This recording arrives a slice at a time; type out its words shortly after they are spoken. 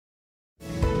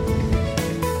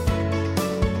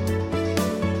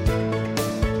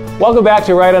Welcome back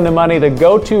to Right on the Money, the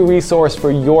go-to resource for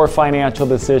your financial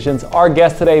decisions. Our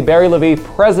guest today, Barry Levy,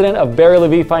 president of Barry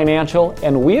Levy Financial,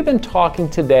 and we have been talking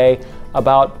today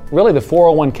about really the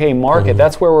 401k market.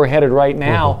 That's where we're headed right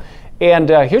now. And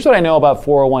here's what I know about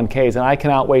 401ks, and I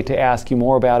cannot wait to ask you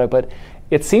more about it, but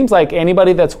it seems like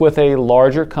anybody that's with a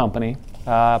larger company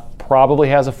probably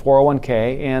has a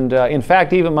 401k. And in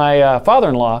fact, even my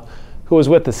father-in-law, who was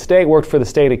with the state, worked for the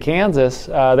state of Kansas,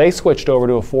 they switched over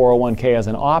to a 401k as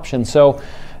an option. So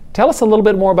tell us a little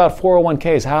bit more about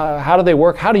 401ks. How do they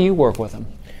work? How do you work with them?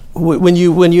 When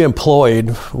you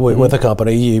employed with a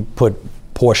company, you put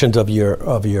portions of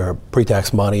your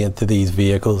pre-tax money into these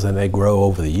vehicles, and they grow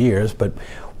over the years. But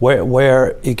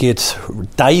where it gets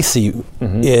dicey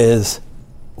is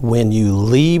when you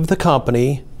leave the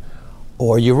company,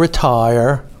 or you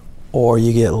retire, or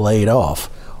you get laid off.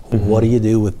 What do you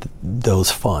do with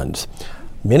those funds?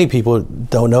 Many people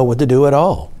don't know what to do at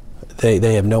all.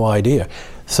 They have no idea.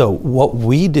 So what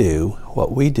we do,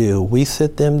 we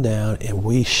sit them down and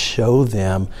we show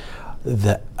them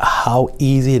how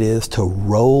easy it is to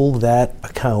roll that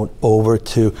account over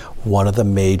to one of the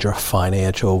major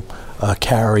financial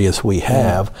carriers we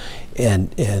have.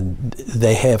 And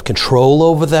they have control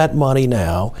over that money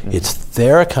now. It's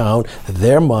their account,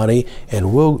 their money,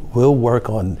 and we'll work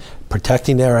on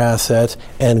protecting their assets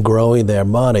and growing their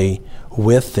money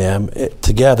with them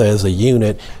together as a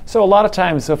unit. So a lot of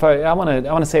times, if I want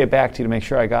to say it back to you to make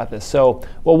sure I got this. So,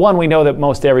 well, one, we know that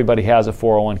most everybody has a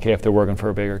 401k if they're working for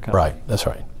a bigger company. Right, that's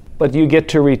right. But you get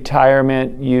to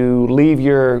retirement, you leave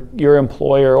your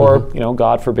employer, or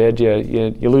God forbid,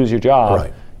 you lose your job.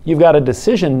 Right. You've got a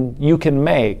decision you can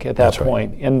make at that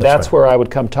point, and that's where I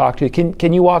would come talk to you.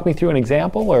 Can you walk me through an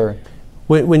example, or?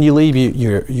 When you leave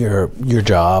your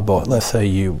job, or let's say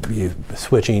you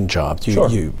switching jobs,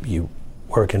 you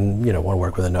work in want to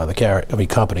work with another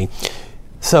company.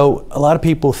 So a lot of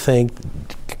people think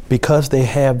because they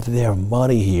have their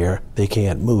money here, they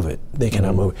can't move it. They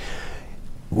cannot move it.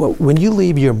 Well, when you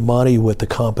leave your money with the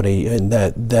company in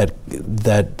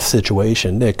that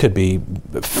situation, there could be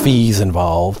fees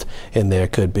involved, and there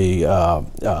could be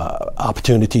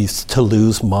opportunities to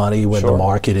lose money when the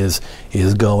market is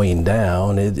going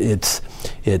down. It's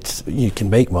you can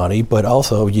make money, but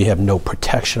also you have no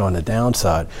protection on the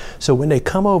downside. So when they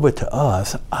come over to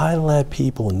us, I let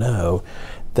people know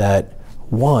that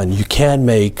one, you can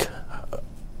make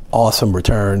awesome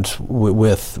returns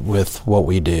with what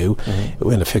we do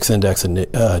in the fixed index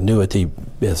annuity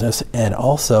business, and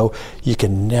also you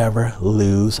can never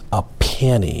lose a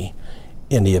penny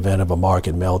in the event of a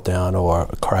market meltdown or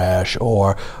a crash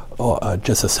or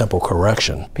just a simple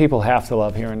correction. People have to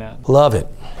love hearing that. Love it.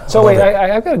 So wait,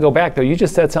 I've got to go back though. You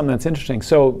just said something that's interesting.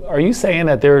 So are you saying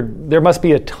that there must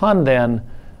be a ton then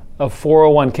of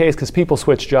 401ks, because people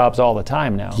switch jobs all the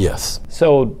time now? Yes.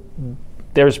 So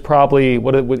there's probably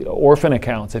orphan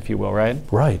accounts, if you will, right?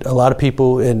 Right. A lot of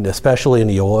people, especially in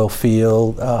the oil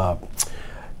field,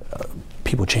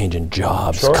 people changing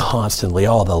jobs constantly,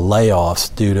 all the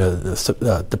layoffs due to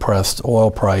the depressed oil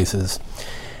prices.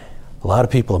 A lot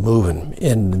of people are moving,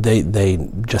 and they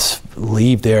just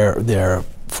leave their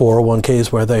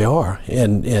 401ks where they are,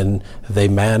 and they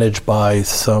manage by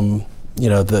some,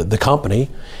 the company,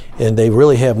 and they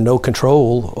really have no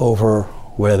control over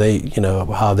where they,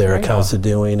 how their accounts are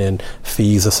doing and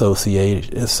fees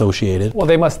associated. Well,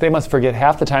 they must forget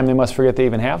half the time. They must forget they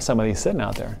even have some of these sitting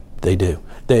out there. They do.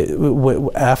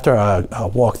 After I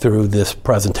walk through this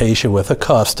presentation with a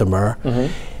customer,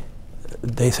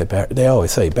 they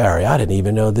always say, Barry, I didn't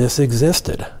even know this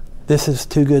existed. This is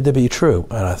too good to be true.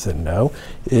 And I said, no,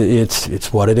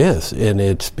 it's what it is. And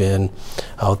it's been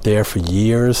out there for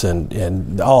years,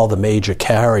 and all the major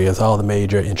carriers, all the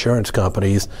major insurance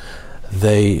companies,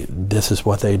 this is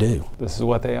what they do. This is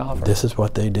what they offer. This is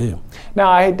what they do. Now,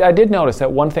 I did notice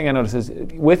that one thing I noticed is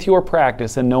with your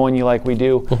practice and knowing you like we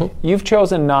do, you've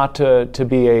chosen not to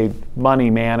be a money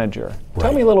manager. Right.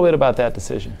 Tell me a little bit about that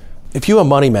decision. If you're a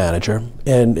money manager,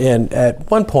 and at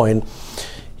one point,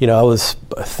 I was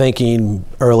thinking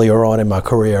earlier on in my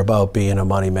career about being a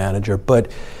money manager, but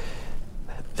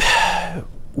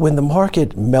when the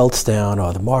market melts down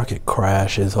or the market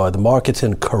crashes or the market's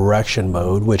in correction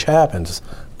mode, which happens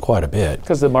quite a bit.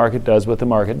 Because the market does what the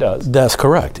market does. That's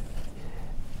correct.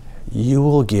 You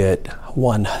will get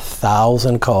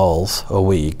 1,000 calls a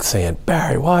week saying,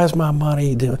 Barry, why is my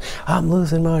money doing? I'm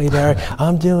losing money, Barry.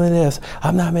 I'm doing this.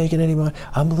 I'm not making any money.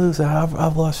 I'm losing.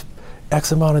 I've lost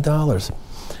X amount of dollars.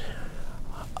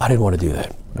 I didn't want to do that.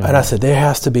 Mm-hmm. And I said, there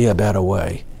has to be a better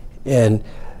way. And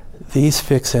these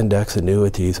fixed index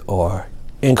annuities are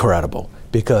incredible.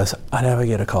 because I never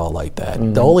get a call like that.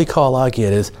 Mm-hmm. The only call I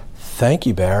get is, thank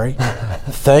you, Barry.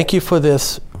 Thank you for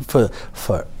this, for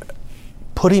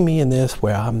putting me in this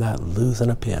where I'm not losing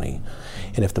a penny.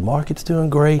 And if the market's doing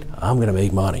great, I'm going to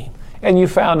make money. And you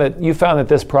found that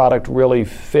this product really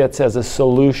fits as a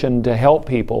solution to help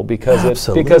people because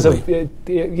Absolutely. Because of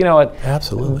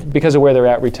Absolutely. because of where they're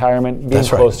at retirement, being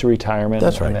close to retirement.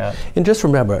 That's right. And just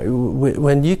remember,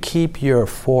 when you keep your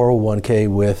 401k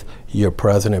with your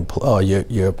present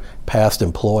your past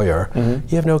employer, mm-hmm.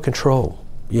 you have no control.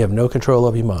 You have no control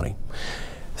of your money.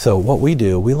 So what we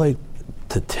do, we like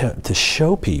to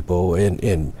show people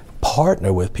and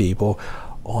partner with people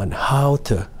on how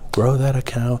to grow that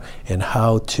account and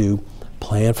how to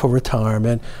plan for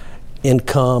retirement,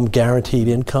 income, guaranteed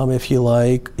income if you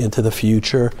like, into the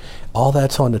future. All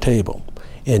that's on the table.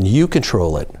 And you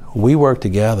control it. We work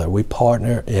together, we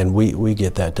partner, and we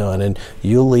get that done. And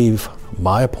you'll leave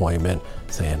my appointment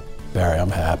saying, Barry,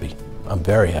 I'm happy. I'm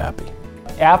very happy.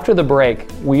 After the break,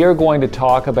 we are going to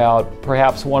talk about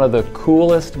perhaps one of the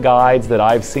coolest guides that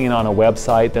I've seen on a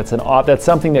website. That's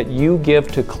something that you give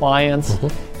to clients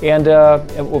mm-hmm.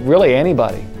 and really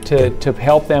anybody to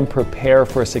help them prepare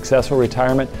for a successful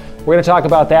retirement. We're going to talk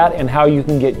about that and how you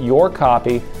can get your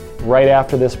copy right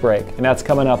after this break. And that's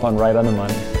coming up on Right on the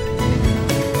Money.